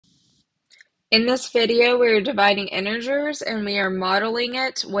In this video, we are dividing integers and we are modeling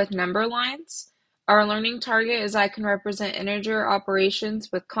it with number lines. Our learning target is I can represent integer operations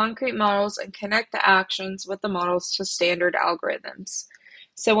with concrete models and connect the actions with the models to standard algorithms.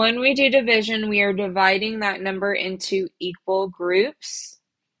 So when we do division, we are dividing that number into equal groups.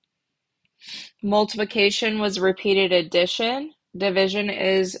 Multiplication was repeated addition. Division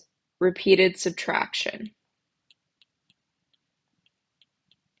is repeated subtraction.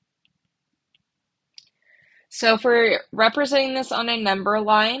 So if we're representing this on a number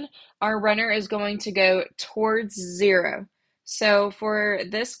line, our runner is going to go towards 0. So for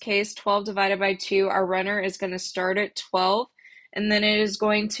this case, 12 divided by 2, our runner is going to start at 12, and then it is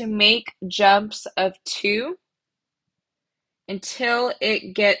going to make jumps of 2 until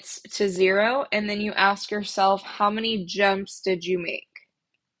it gets to 0, and then you ask yourself, how many jumps did you make?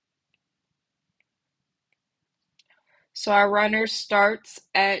 So our runner starts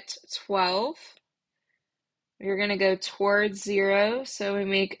at 12. We're going to go towards 0, so we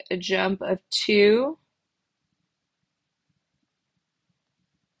make a jump of 2.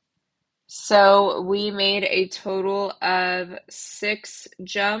 So we made a total of 6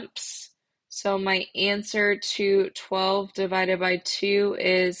 jumps. So my answer to 12 divided by 2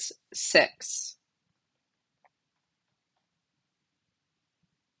 is 6.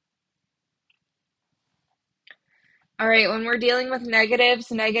 All right, when we're dealing with negatives,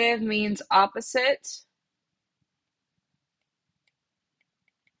 negative means opposite.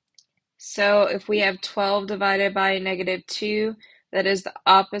 So if we have 12 divided by negative 2, that is the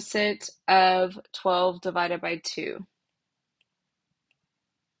opposite of 12 divided by 2.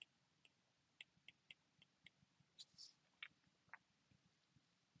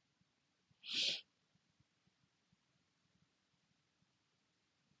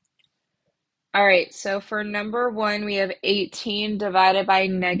 All right, so for number 1, we have 18 divided by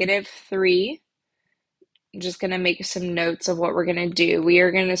negative 3. I'm just going to make some notes of what we're going to do. We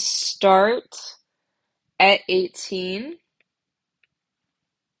are going to start at 18.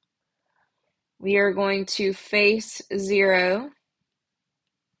 We are going to face 0.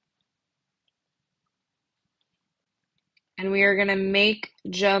 And we are going to make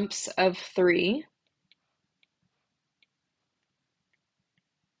jumps of 3.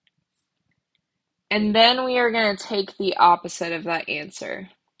 And then we are going to take the opposite of that answer.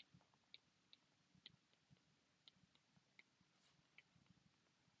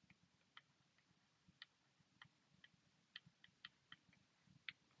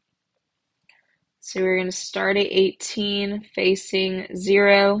 So we're going to start at 18, facing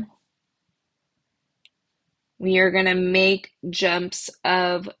 0. We are going to make jumps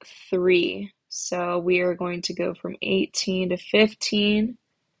of 3. So we are going to go from 18 to 15,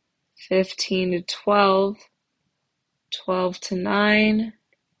 15 to 12, 12 to 9,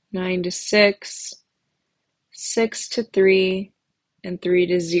 9 to 6, 6 to 3, and 3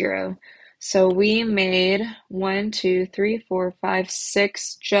 to 0. So we made 1, 2, 3, 4, 5,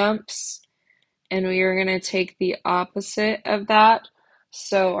 6 jumps, and we are going to take the opposite of that.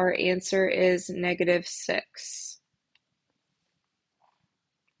 So our answer is negative 6.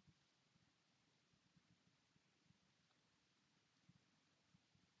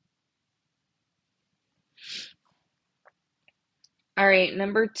 All right,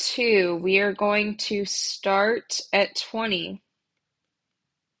 number 2, we are going to start at 20.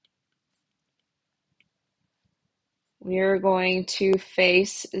 We are going to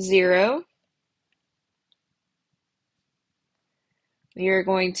face 0. We are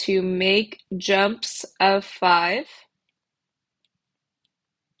going to make jumps of 5.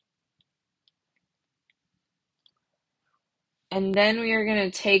 And then we are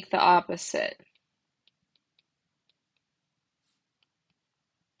going to take the opposite.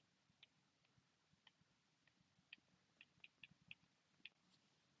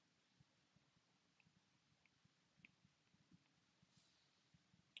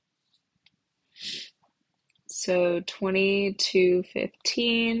 So 20 to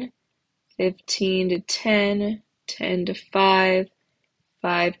 15, 15 to 10, 10 to 5,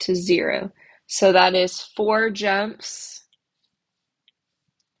 5 to 0. So that is 4 jumps.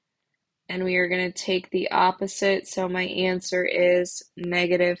 And we are going to take the opposite. So my answer is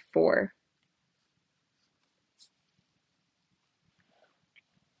negative 4.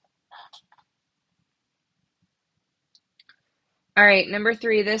 All right, number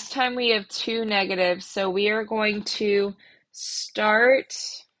 3, this time we have 2 negatives. So we are going to start,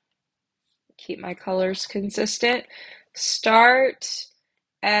 keep my colors consistent, start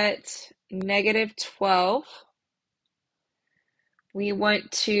at negative 12. We want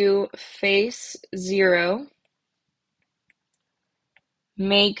to face 0,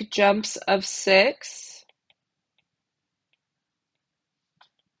 make jumps of 6.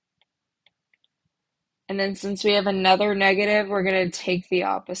 And then since we have another negative, we're going to take the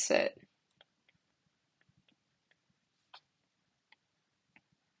opposite.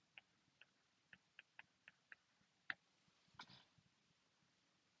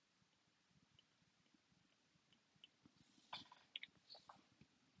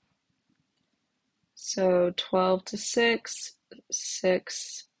 So 12 to 6,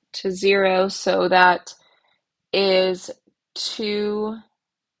 6 to 0. So that is 2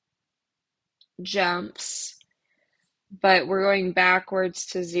 jumps, but we're going backwards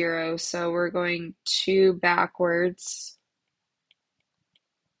to 0. So we're going 2 backwards,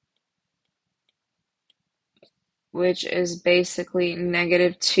 which is basically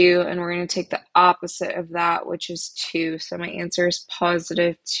 -2, and we're going to take the opposite of that, which is 2. So my answer is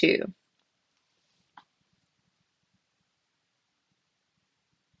 +2.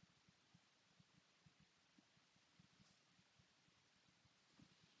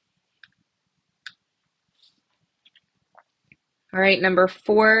 All right, number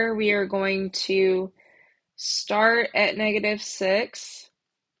 4, we are going to start at -6.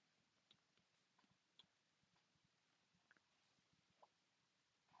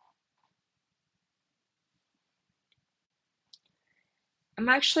 I'm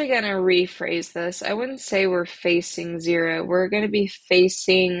actually going to rephrase this. I wouldn't say we're facing 0. We're going to be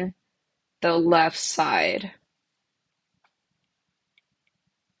facing the left side.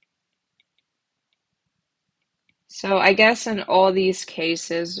 So I guess in all these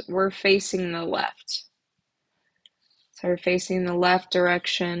cases, we're facing the left. So we're facing the left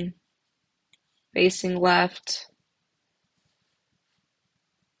direction, facing left.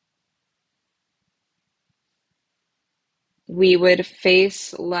 We would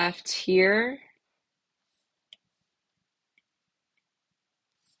face left here,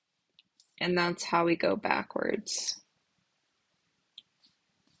 and that's how we go backwards.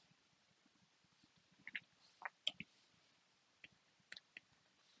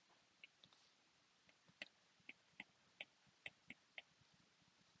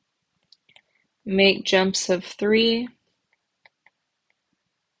 Make jumps of 3.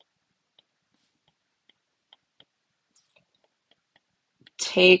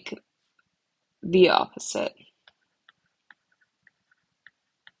 Take the opposite.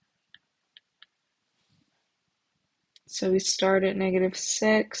 So we start at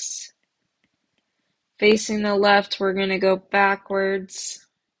 -6. Facing the left, we're going to go backwards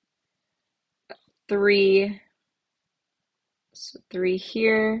 3. So 3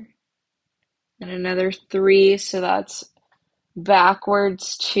 here, and another 3, so that's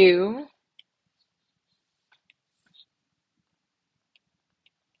backwards 2.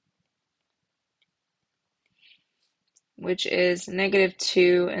 Which is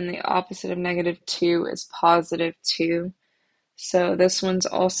 -2, and the opposite of -2 is +2. So this one's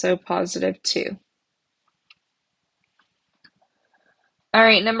also +2. All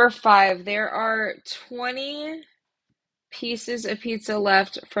right, number 5. There are 20 pieces of pizza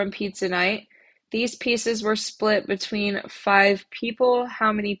left from pizza night. These pieces were split between 5 people.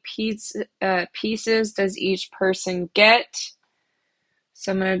 How many pieces does each person get?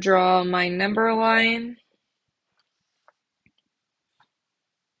 So I'm going to draw my number line.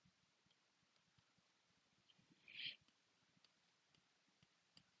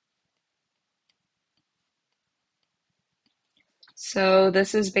 So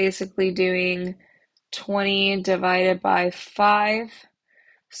this is basically doing 20 divided by 5.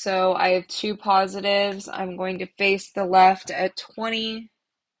 So I have 2 positives. I'm going to face the left at 20.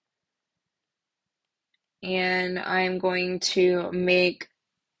 And I'm going to make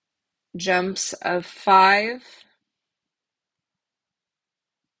jumps of 5.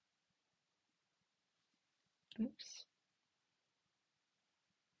 Oops.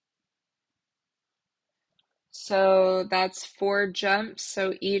 So that's 4 jumps.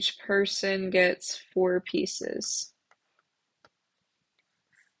 So each person gets 4 pieces.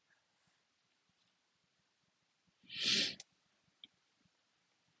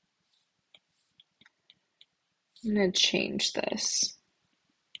 I'm going to change this.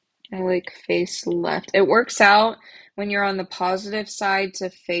 I like face left. It works out when you're on the positive side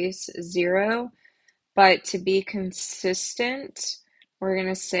to face 0, but to be consistent, we're going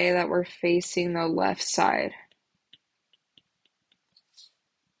to say that we're facing the left side.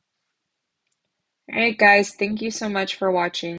 All right, guys, thank you so much for watching.